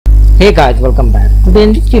Hey guys, welcome back. Today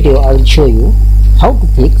in this video I will show you how to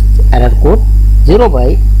fix error code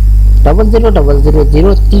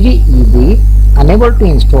 0x000003eb unable to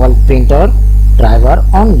install printer driver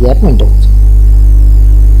on your Windows.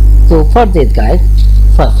 So for this guys,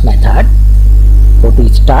 first method, go to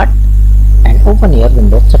start and open your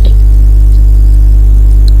Windows setting.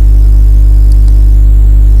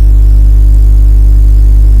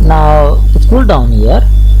 Now scroll down here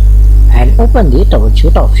and open the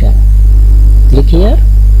troubleshoot option. Click here,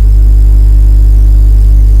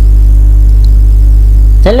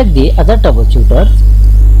 select the other troubleshooters,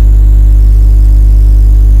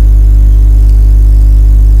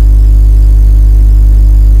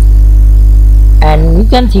 and you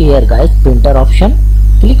can see here guys printer option.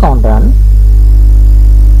 Click on run.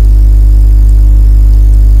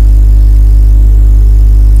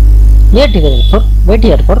 Wait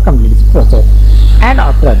here for complete this process, and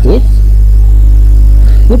after this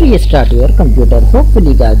you restart your computer.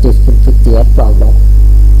 Hopefully guys this will fix your problem.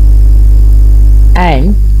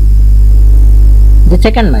 And the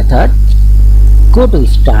second method, go to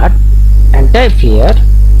start and type here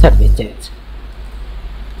services.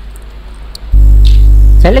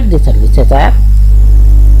 Select the services app.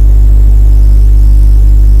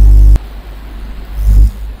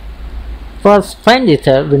 First find this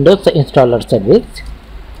Windows installer service.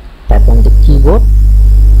 Tap on the keyboard.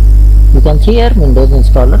 You can see here Windows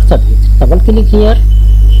installer service. Double click here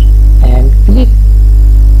and click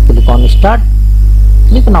on start.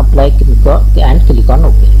 Click on apply and click on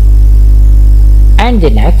OK. And the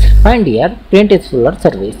next find here print is fuller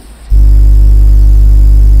service.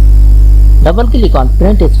 Double click on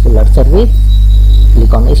print is fuller service.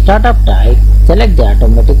 Click on startup type. Select the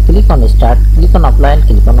automatic. Click on start. Click on apply and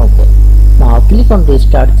click on OK. Now click on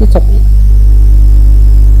restart the service.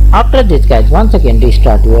 After this guys, once again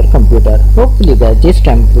restart your computer. Hopefully guys this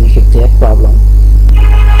time it will fix your problem.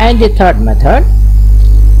 And the third method,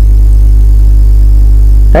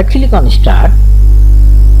 right click on start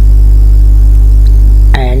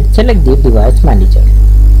and select the device manager.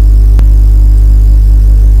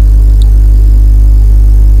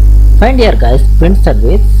 Find here guys print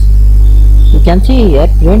service. You can see here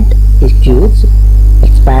print issues.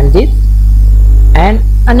 Expand this and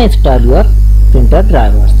uninstall your printer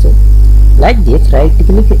drivers. Like this, right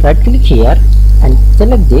click here and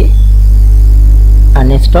select the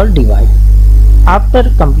uninstall device. After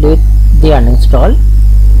complete the uninstall,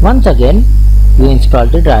 once again you install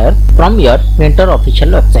the driver from your printer official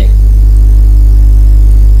website.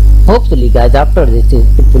 Hopefully guys after this it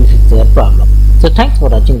will fix your problem. So thanks for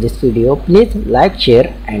watching this video. Please like,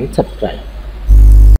 share and subscribe.